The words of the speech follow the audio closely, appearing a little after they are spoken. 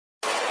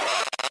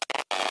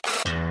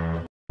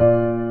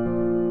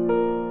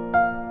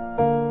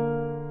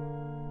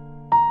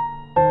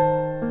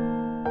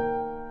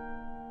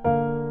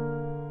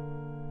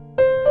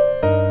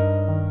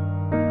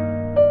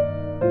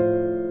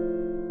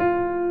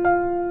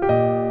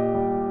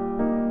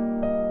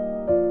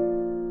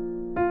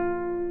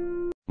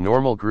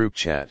Normal group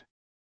chat.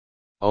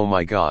 Oh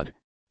my god,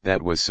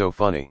 that was so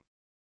funny.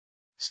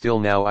 Still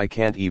now I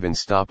can't even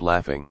stop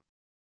laughing.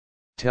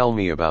 Tell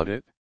me about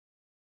it.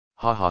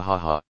 Ha ha ha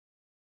ha.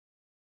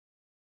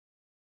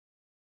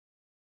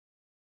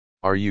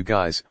 Are you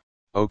guys,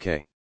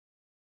 okay?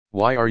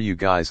 Why are you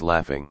guys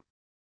laughing?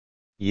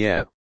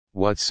 Yeah,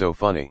 what's so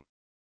funny?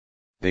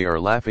 They are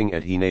laughing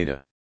at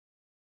Hinata.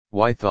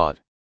 Why thought?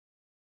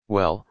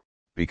 Well,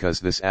 because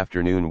this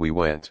afternoon we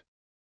went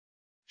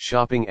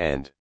shopping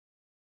and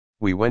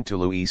we went to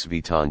Louis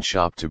Vuitton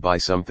shop to buy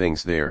some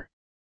things there.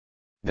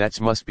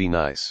 That must be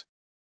nice.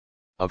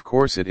 Of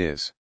course it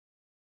is.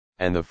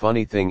 And the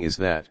funny thing is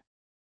that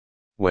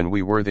when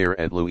we were there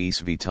at Louis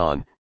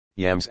Vuitton,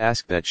 Yams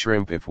asked that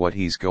shrimp if what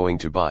he's going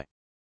to buy.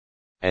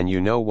 And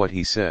you know what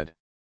he said?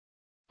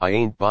 I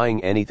ain't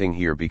buying anything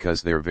here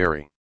because they're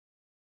very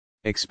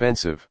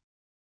expensive.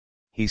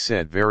 He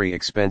said very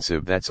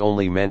expensive, that's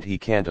only meant he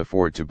can't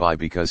afford to buy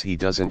because he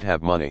doesn't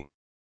have money.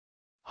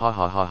 Ha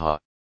ha ha ha.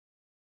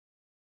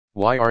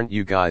 Why aren't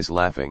you guys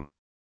laughing?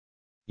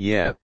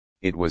 Yeah,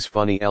 it was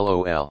funny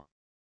lol.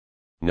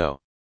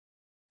 No.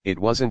 It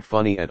wasn't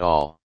funny at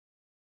all.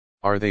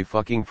 Are they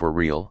fucking for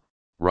real,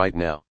 right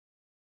now?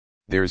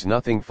 There's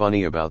nothing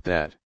funny about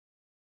that.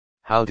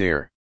 How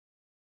dare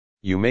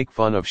you make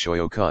fun of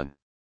Shoyo-kun?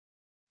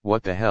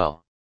 What the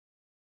hell?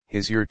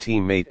 He's your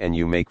teammate and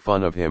you make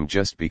fun of him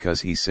just because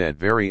he said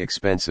very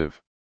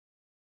expensive.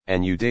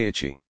 And you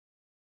Daichi.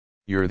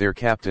 You're their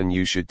captain,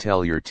 you should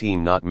tell your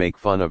team not make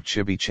fun of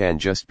Chibi-chan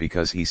just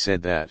because he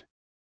said that.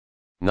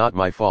 Not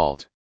my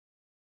fault.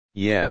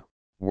 Yeah,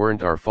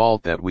 weren't our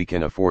fault that we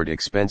can afford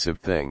expensive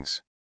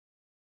things.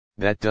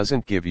 That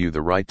doesn't give you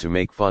the right to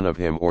make fun of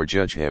him or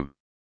judge him.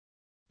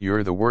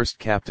 You're the worst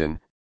captain,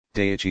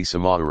 Daichi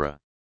Samadara.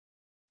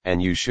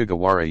 And you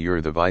Sugawara,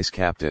 you're the vice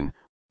captain,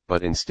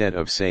 but instead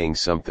of saying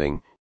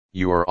something,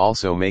 you are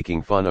also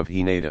making fun of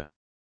Hinata.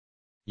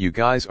 You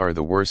guys are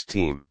the worst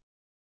team.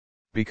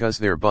 Because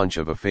they're bunch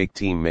of a fake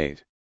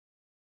teammate.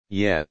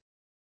 Yeah.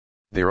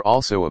 They're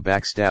also a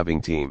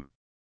backstabbing team.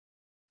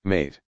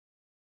 Mate.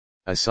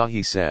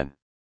 Asahi-san.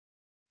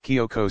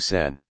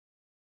 Kyoko-san.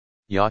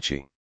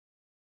 Yachi.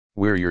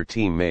 We're your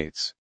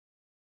teammates.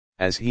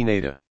 As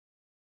Hinata.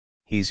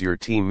 He's your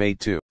teammate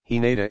too.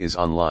 Hinata is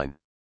online.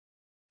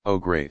 Oh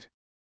great.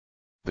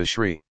 The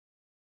Shri.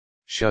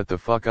 Shut the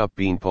fuck up,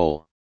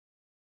 Beanpole.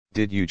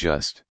 Did you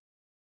just?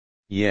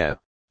 Yeah,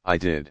 I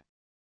did.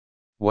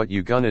 What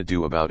you gonna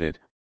do about it,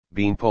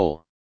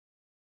 Beanpole?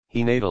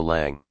 Hinata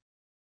Lang.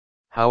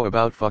 How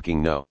about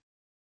fucking no?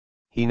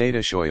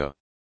 Hinata Shoyo.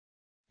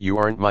 You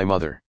aren't my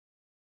mother.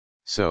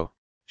 So,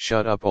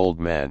 shut up old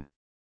man.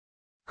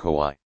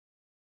 Kawaii.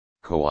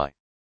 Kawaii.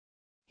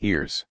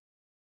 Here's.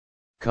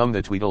 Come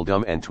the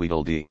Tweedledum and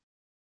Tweedledee.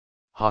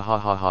 Ha ha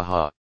ha ha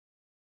ha.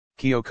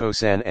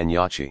 Kyoko-san and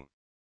Yachi.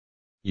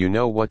 You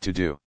know what to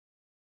do.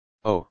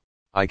 Oh,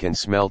 I can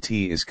smell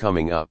tea is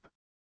coming up.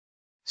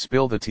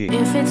 Spill the tea.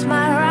 If it's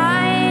my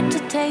right to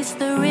taste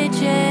the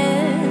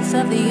riches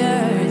of the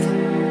earth,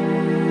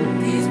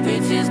 these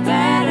bitches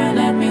better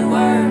let me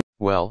work.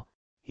 Well,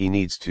 he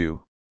needs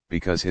to,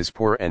 because he's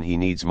poor and he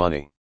needs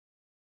money.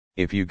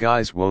 If you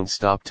guys won't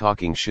stop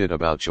talking shit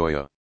about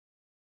Joya,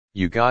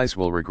 you guys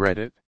will regret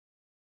it.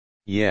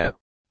 Yeah,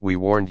 we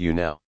warned you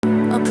now.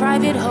 A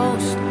private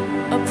host,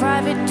 a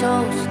private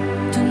toast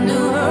to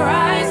new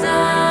horizons.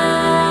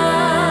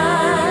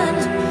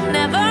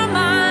 Never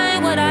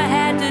mind what I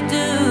had to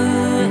do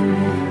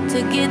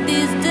to get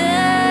these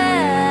diamonds.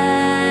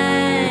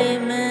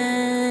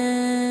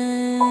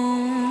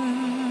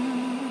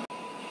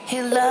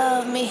 He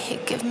loved me, he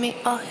give me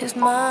all his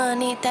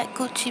money. That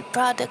Gucci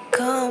Prada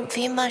come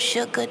be my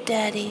sugar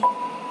daddy.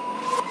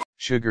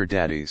 Sugar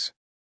daddies.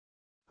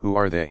 Who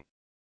are they?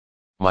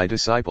 My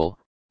disciple,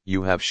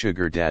 you have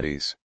sugar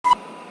daddies.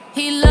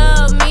 He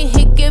loved me,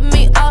 he give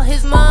me all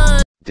his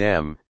money.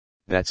 Damn,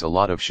 that's a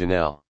lot of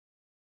Chanel.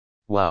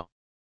 Wow.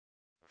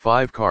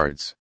 5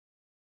 cards.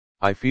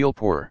 I feel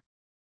poor.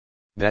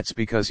 That's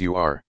because you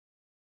are.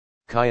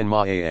 Kyan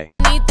Maae.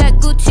 Need that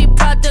Gucci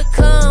Prada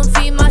come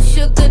be my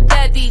sugar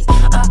daddy.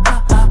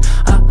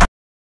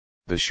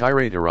 The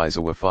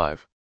Shiratorihina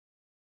 5.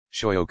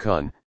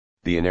 Shoyo-kun,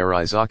 the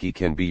Inarizaki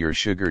can be your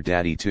sugar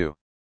daddy too.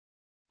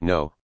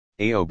 No,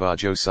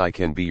 Aoba-josai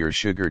can be your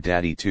sugar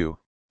daddy too,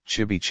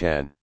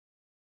 Chibi-chan.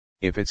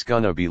 If it's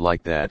gonna be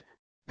like that,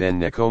 then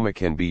Nekoma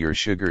can be your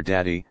sugar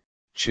daddy,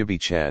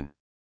 Chibi-chan.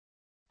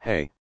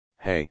 Hey,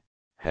 hey,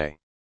 hey.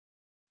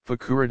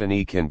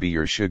 Fukuradani can be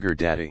your sugar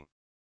daddy.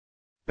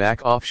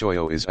 Back off,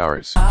 Shoyo is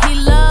ours. He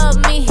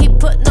loved me, he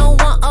put no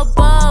one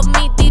above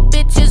me. These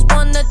bitches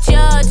wanna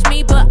judge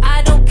me, but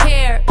I don't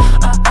care.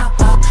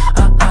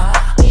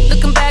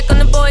 Looking back on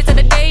the boys that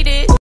I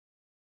dated.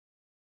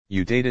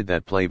 You dated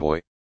that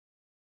playboy?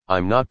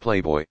 I'm not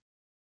playboy.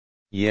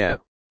 Yeah,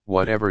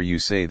 whatever you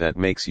say that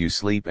makes you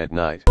sleep at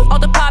night. All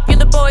the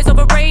popular boys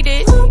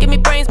overrated. Give me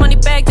brains, money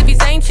bags if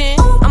he's ancient.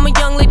 I'm a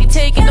young lady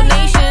taking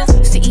donations.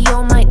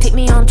 CEO might take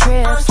me on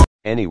trips.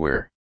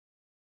 Anywhere.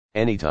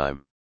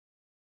 Anytime.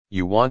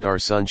 You want our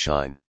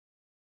sunshine.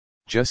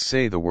 Just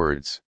say the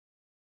words.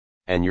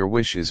 and your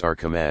wishes are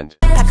command.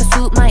 Pack a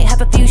suit, might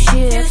have a few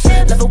shifts.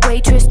 Love a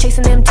waitress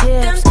chasing them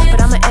tips, but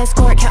I'm an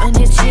escort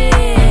counting his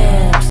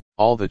chips.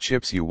 All the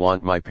chips you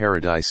want, my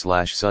paradise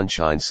slash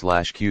sunshine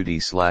slash cutie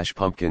slash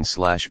pumpkin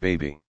slash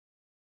baby.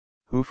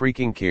 Who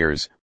freaking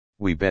cares?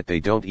 We bet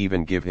they don't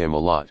even give him a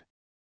lot.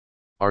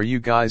 Are you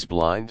guys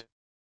blind?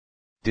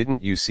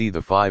 Didn't you see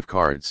the 5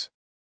 cards?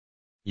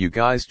 You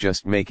guys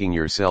just making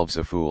yourselves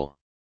a fool.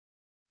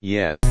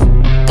 Yeah.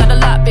 Got a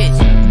lot,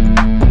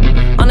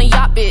 bitch. On a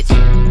yacht, bitch.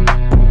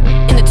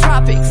 In the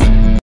tropics.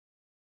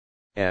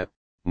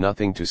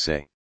 Nothing to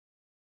say.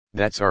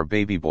 That's our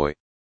baby boy.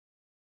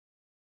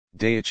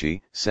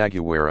 Daiichi,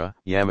 Sagiwara,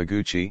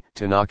 Yamaguchi,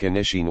 Tanaka,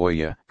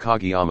 Nishinoya,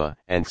 Kageyama,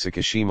 and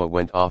Tsukishima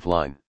went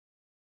offline.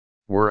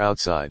 We're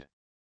outside.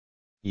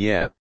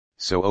 Yeah,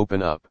 so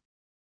open up.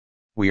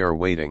 We are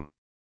waiting.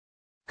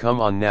 Come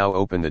on now,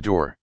 open the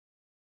door.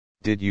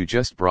 Did you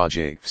just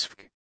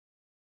brajavsk?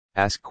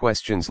 Ask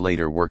questions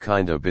later, we're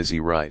kinda busy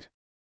right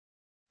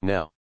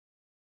now.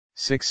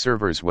 6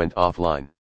 servers went offline.